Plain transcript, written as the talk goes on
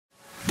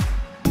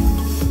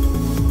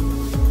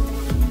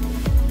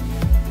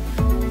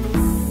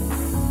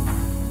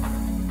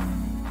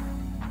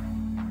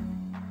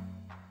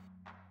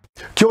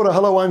Kia ora,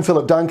 hello, I'm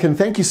Philip Duncan.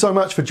 Thank you so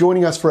much for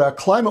joining us for our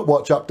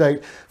ClimateWatch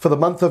update for the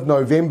month of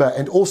November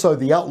and also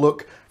the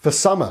outlook for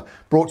summer,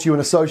 brought to you in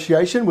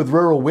association with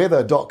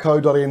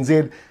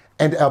ruralweather.co.nz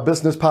and our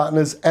business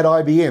partners at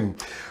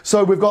IBM.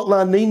 So we've got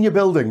La Nina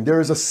building.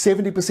 There is a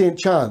 70%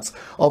 chance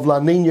of La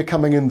Nina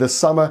coming in this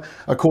summer,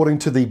 according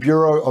to the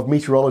Bureau of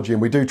Meteorology,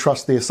 and we do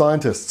trust their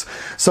scientists.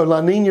 So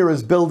La Nina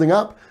is building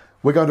up.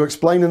 We're going to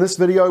explain in this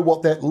video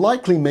what that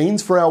likely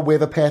means for our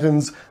weather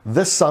patterns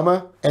this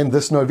summer and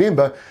this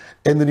November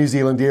in the New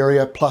Zealand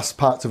area, plus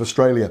parts of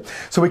Australia.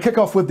 So we kick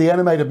off with the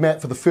animated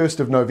map for the 1st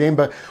of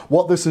November.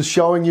 What this is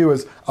showing you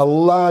is a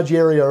large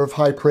area of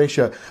high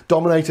pressure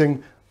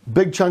dominating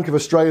big chunk of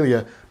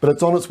Australia, but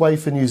it's on its way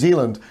for New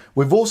Zealand.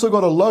 We've also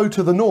got a low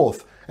to the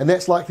north, and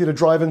that's likely to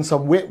drive in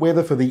some wet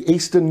weather for the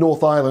eastern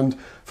North Island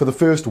for the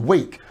first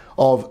week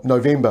of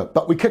November.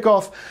 But we kick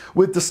off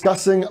with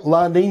discussing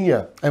La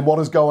Nina and what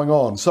is going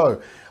on.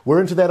 So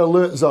we're into that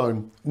alert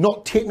zone.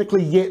 Not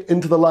technically yet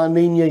into the La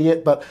Nina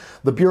yet, but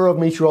the Bureau of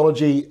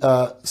Meteorology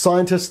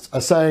scientists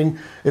are saying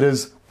it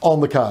is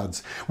on the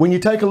cards. When you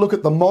take a look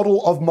at the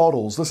model of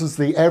models, this is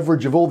the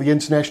average of all the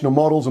international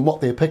models and what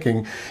they're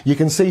picking, you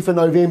can see for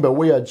November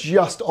we are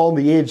just on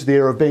the edge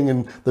there of being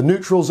in the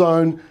neutral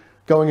zone,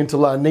 going into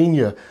La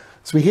Nina.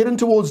 So we head in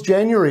towards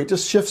January, it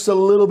just shifts a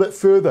little bit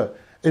further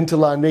into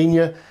La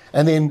Nina,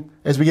 and then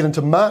as we get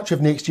into March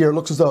of next year, it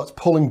looks as though it's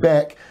pulling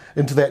back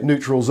into that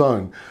neutral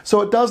zone.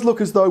 So it does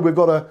look as though we've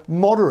got a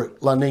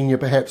moderate La Nina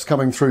perhaps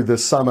coming through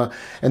this summer,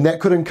 and that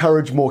could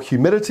encourage more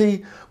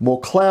humidity, more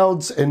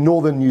clouds in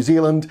northern New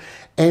Zealand,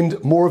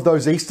 and more of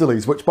those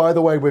easterlies, which by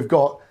the way we've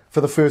got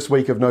for the first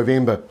week of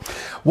November.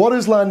 What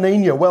is La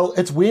Nina? Well,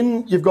 it's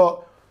when you've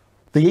got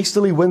the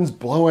easterly winds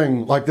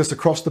blowing like this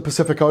across the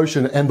Pacific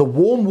Ocean, and the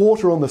warm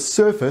water on the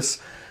surface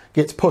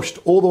gets pushed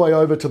all the way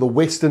over to the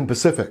western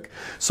Pacific.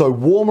 So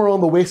warmer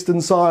on the western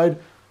side,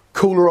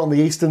 cooler on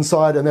the eastern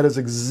side, and that is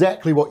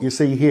exactly what you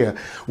see here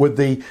with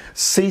the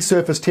sea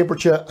surface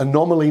temperature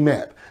anomaly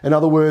map. In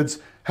other words,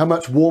 how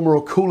much warmer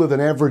or cooler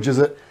than average is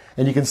it?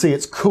 And you can see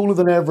it's cooler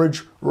than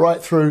average right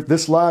through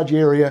this large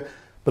area,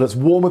 but it's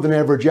warmer than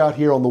average out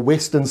here on the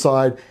western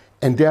side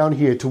and down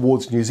here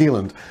towards New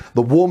Zealand.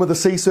 The warmer the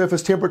sea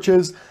surface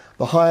temperatures,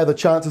 the higher the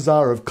chances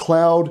are of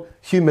cloud,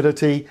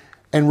 humidity,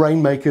 and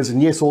rainmakers,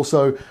 and yes,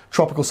 also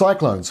tropical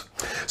cyclones.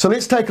 So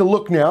let's take a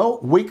look now,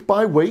 week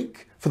by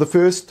week, for the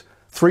first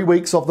 3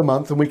 weeks of the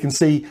month, and we can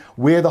see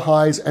where the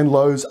highs and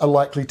lows are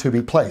likely to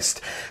be placed.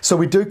 So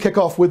we do kick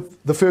off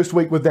with the first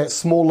week with that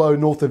small low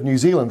north of New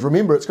Zealand.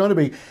 Remember, it's going to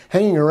be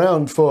hanging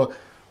around for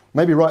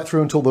maybe right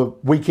through until the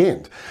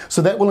weekend.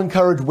 So that will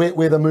encourage wet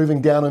weather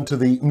moving down into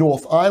the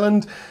North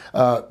Island.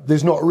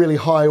 There's not really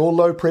high or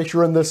low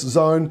pressure in this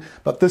zone,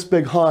 but this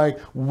big high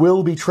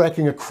will be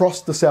tracking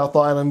across the South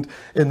Island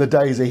in the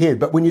days ahead.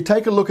 But when you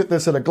take a look at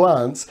this at a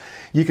glance,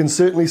 you can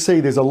certainly see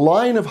there's a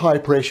line of high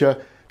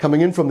pressure coming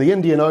in from the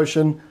Indian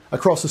Ocean,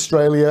 across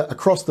Australia,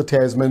 across the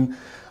Tasman,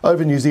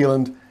 over New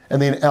Zealand,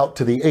 and then out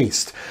to the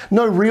east.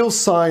 No real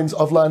signs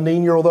of La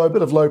Nina, although a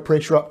bit of low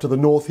pressure up to the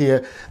north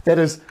here. That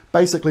is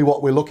basically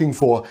what we're looking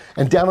for.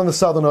 And down in the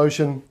Southern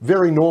Ocean,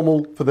 very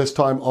normal for this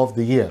time of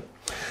the year.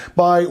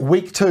 By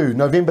week 2,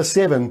 November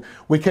 7,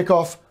 we kick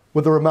off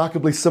with a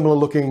remarkably similar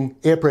looking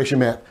air pressure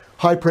map.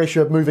 High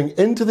pressure moving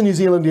into the New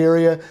Zealand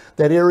area.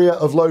 That area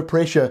of low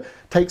pressure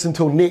takes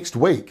until next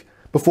week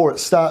before it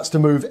starts to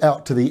move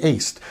out to the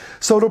east.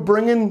 So it'll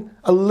bring in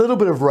a little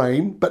bit of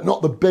rain, but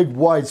not the big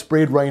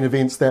widespread rain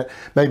events that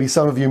maybe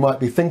some of you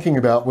might be thinking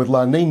about with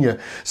La Nina.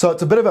 So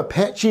it's a bit of a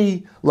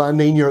patchy La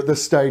Nina at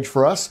this stage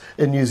for us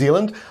in New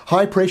Zealand.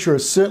 High pressure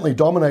is certainly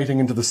dominating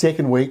into the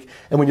second week,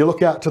 and when you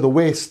look out to the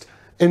west,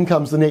 in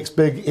comes the next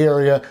big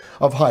area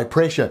of high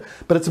pressure.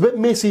 But it's a bit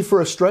messy for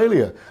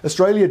Australia.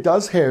 Australia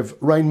does have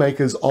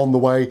rainmakers on the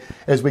way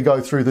as we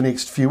go through the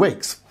next few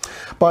weeks.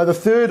 By the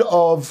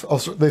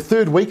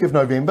third week of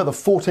November, the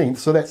 14th,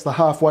 so that's the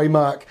halfway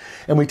mark,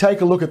 and we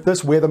take a look at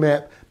this weather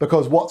map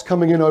because what's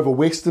coming in over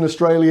Western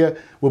Australia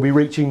will be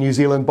reaching New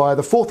Zealand by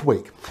the 4th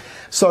week.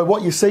 So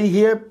what you see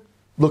here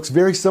looks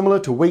very similar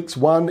to weeks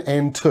 1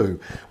 and 2.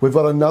 We've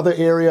got another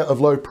area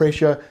of low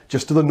pressure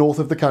just to the north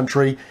of the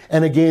country,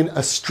 and again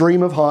a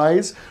stream of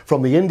highs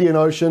from the Indian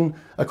Ocean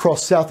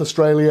across South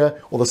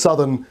Australia, or the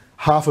southern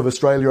half of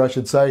Australia I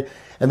should say,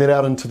 and then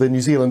out into the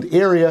New Zealand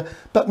area,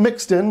 but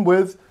mixed in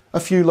with a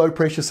few low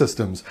pressure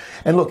systems.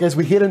 And look, as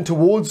we head in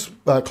towards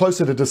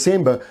closer to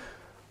December,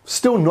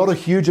 still not a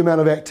huge amount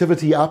of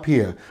activity up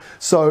here.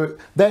 So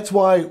that's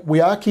why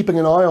we are keeping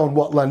an eye on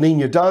what La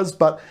Nina does,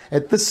 but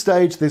at this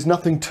stage there's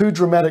nothing too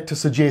dramatic to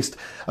suggest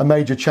a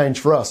major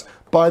change for us.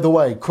 By the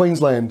way,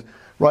 Queensland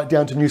right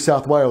down to New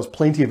South Wales,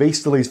 plenty of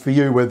easterlies for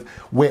you with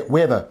wet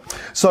weather.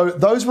 So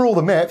those were all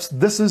the maps.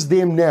 This is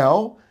them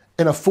now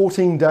in a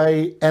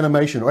 14-day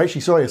animation, or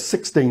actually, sorry, a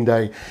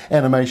 16-day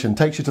animation.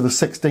 Takes you to the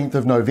 16th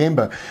of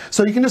November.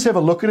 So you can just have a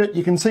look at it.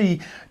 You can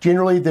see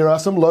generally there are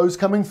some lows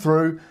coming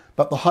through,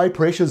 but the high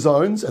pressure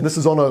zones, and this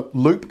is on a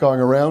loop going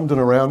around and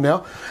around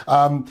now,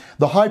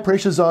 the high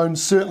pressure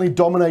zones certainly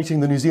dominating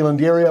the New Zealand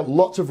area.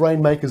 Lots of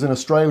rainmakers in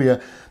Australia,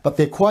 but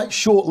they're quite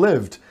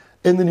short-lived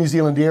in the New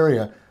Zealand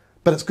area.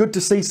 But it's good to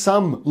see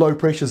some low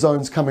pressure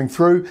zones coming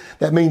through.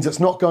 That means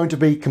it's not going to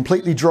be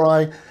completely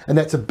dry, and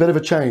that's a bit of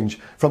a change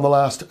from the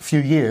last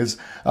few years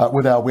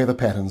with our weather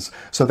patterns.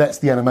 So that's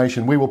the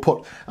animation. We will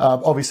put,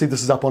 obviously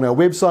this is up on our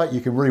website. You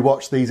can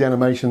rewatch these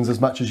animations as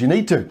much as you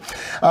need to.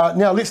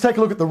 Now let's take a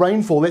look at the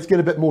rainfall. Let's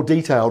get a bit more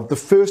detailed. The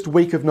first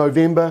week of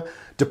November,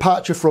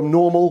 departure from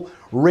normal.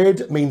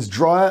 Red means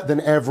drier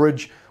than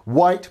average,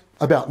 white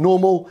about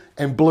normal,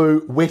 and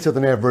blue wetter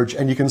than average.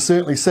 And you can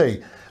certainly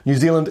see New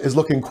Zealand is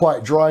looking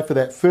quite dry for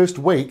that first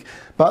week,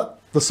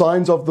 but the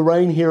signs of the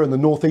rain here in the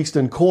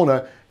northeastern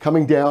corner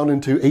coming down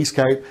into East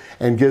Cape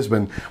and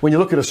Gisborne. When you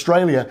look at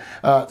Australia,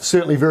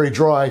 certainly very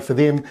dry for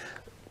them,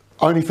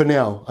 only for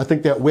now. I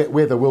think that wet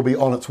weather will be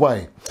on its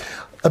way.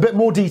 A bit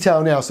more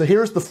detail now. So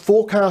here is the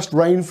forecast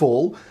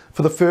rainfall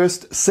for the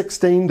first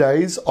 16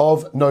 days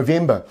of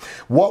November.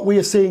 What we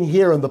are seeing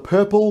here in the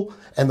purple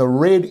and the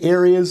red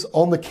areas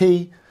on the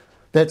key,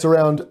 that's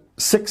around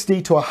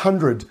 60 to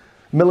 100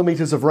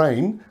 millimeters of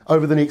rain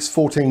over the next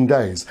 14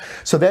 days.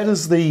 So that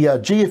is the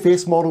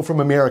GFS model from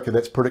America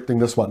that's predicting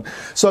this one.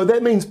 So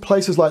that means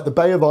places like the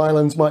Bay of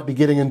Islands might be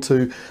getting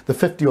into the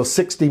 50 or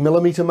 60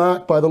 millimeter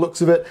mark by the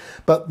looks of it.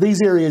 But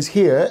these areas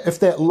here,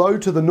 if that low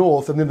to the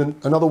north and then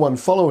another one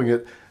following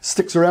it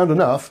sticks around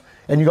enough,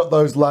 and you've got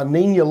those La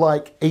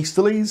Nina-like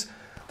easterlies,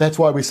 that's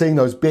why we're seeing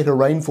those better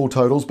rainfall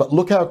totals. But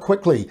look how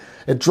quickly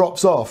it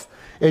drops off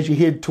as you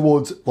head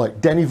towards like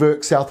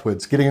Dannevirke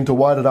southwards, getting into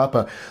Waitat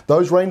Upper.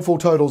 Those rainfall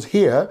totals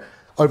here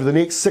over the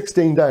next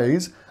 16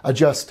 days are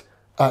just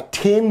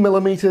 10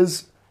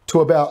 millimeters to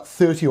about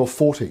 30 or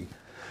 40.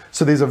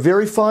 So there's a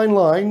very fine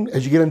line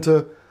as you get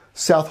into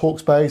South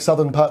Hawke's Bay,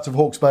 southern parts of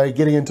Hawke's Bay,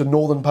 getting into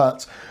northern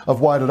parts of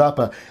Waitat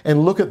Upper.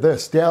 And look at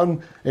this,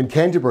 down in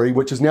Canterbury,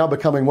 which is now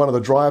becoming one of the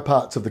drier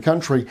parts of the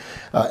country,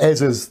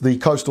 as is the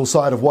coastal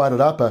side of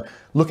Waitat Upper,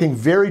 looking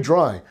very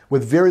dry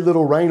with very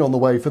little rain on the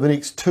way for the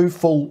next 2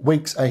 full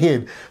weeks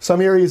ahead.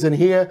 Some areas in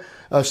here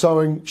are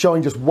showing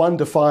just 1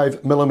 to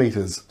 5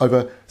 millimeters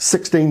over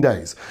 16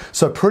 days.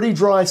 So pretty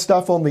dry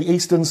stuff on the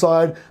eastern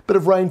side, bit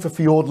of rain for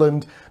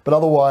Fiordland, but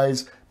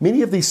otherwise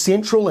many of these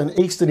central and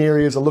eastern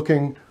areas are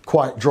looking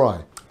quite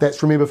dry.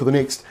 That's, remember, for the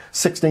next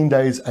 16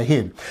 days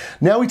ahead.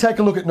 Now we take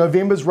a look at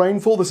November's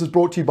rainfall. This is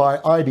brought to you by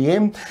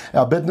IBM,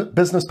 our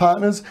business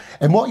partners.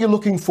 And what you're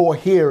looking for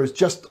here is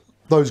just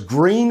those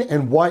green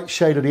and white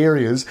shaded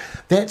areas.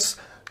 That's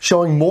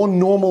showing more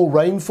normal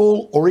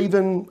rainfall or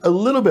even a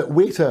little bit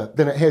wetter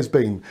than it has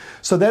been.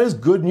 So that is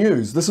good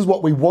news. This is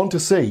what we want to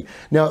see.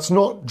 Now, it's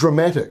not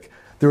dramatic.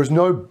 There is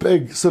no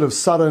big sort of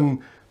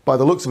sudden, by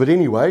the looks of it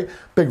anyway,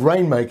 big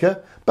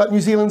rainmaker. But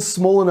New Zealand's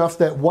small enough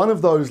that one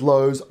of those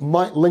lows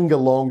might linger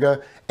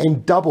longer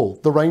and double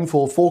the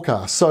rainfall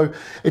forecast. So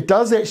it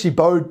does actually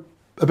bode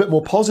a bit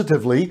more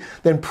positively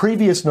than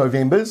previous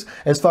Novembers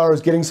as far as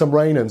getting some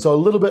rain in. So a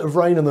little bit of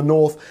rain in the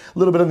north, a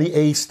little bit in the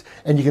east,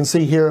 and you can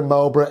see here in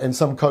Marlborough and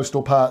some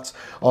coastal parts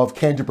of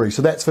Canterbury.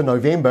 So that's for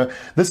November.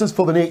 This is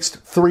for the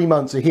next 3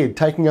 months ahead,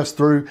 taking us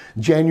through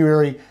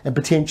January and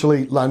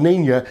potentially La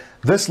Nina.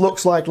 This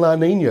looks like La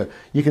Nina.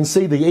 You can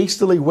see the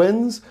easterly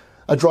winds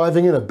are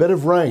driving in a bit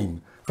of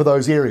rain for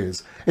those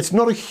areas. It's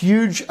not a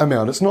huge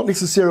amount. It's not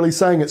necessarily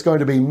saying it's going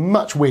to be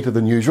much wetter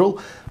than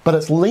usual, but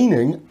it's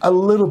leaning a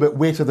little bit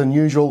wetter than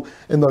usual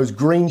in those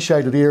green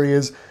shaded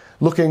areas,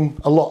 looking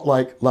a lot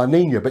like La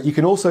Nina. But you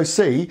can also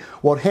see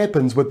what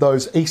happens with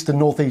those east and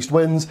northeast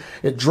winds.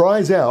 It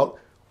dries out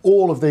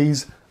all of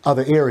these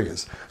other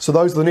areas. So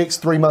those are the next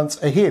 3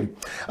 months ahead.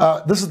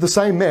 This is the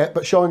same map,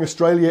 but showing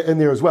Australia in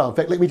there as well. In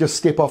fact, let me just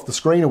step off the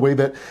screen a wee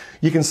bit.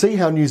 You can see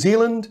how New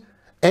Zealand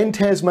and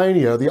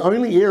Tasmania are the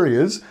only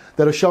areas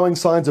that are showing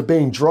signs of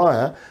being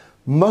drier.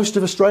 Most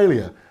of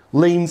Australia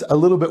leans a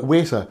little bit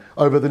wetter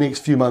over the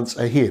next few months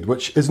ahead,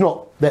 which is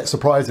not that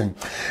surprising.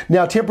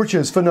 Now,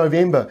 temperatures for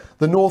November.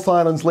 The North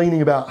Island's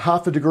leaning about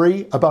 0.5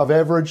 degrees above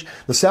average.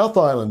 The South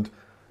Island,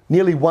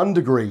 nearly 1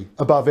 degree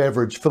above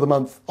average for the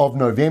month of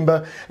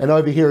November. And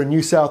over here in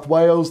New South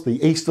Wales, the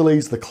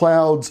easterlies, the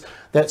clouds,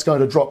 that's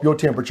going to drop your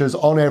temperatures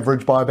on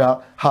average by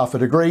about 0.5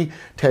 degree.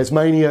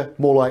 Tasmania,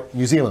 more like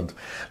New Zealand.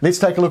 Let's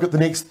take a look at the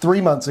next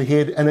 3 months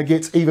ahead, and it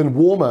gets even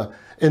warmer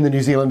in the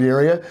New Zealand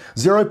area.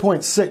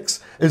 0.6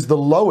 is the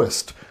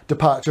lowest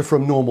departure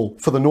from normal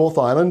for the North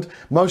Island.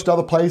 Most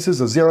other places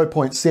are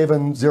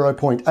 0.7,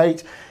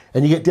 0.8,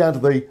 and you get down to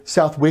the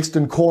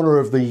southwestern corner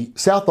of the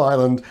South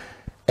Island,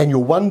 and you're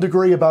 1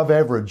 degree above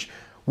average,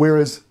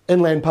 whereas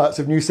inland parts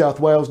of New South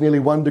Wales nearly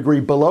 1 degree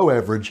below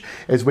average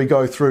as we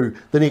go through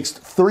the next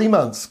 3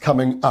 months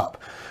coming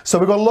up. So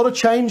we've got a lot of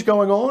change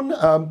going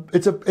on.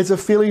 It's a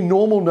fairly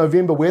normal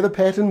November weather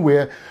pattern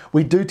where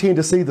we do tend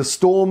to see the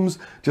storms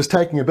just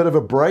taking a bit of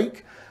a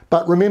break.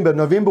 But remember,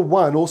 November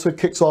 1 also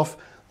kicks off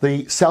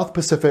the South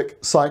Pacific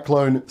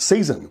cyclone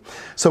season.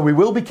 So we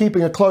will be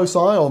keeping a close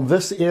eye on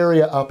this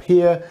area up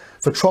here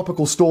for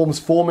tropical storms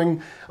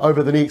forming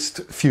over the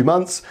next few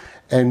months.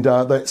 And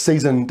that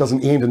season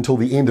doesn't end until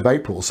the end of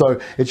April. So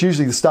it's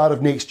usually the start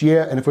of next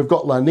year. And if we've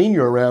got La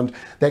Nina around,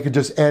 that could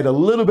just add a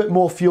little bit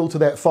more fuel to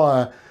that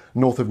fire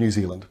north of New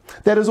Zealand.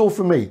 That is all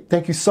from me.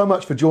 Thank you so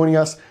much for joining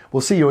us.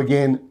 We'll see you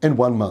again in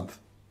 1 month.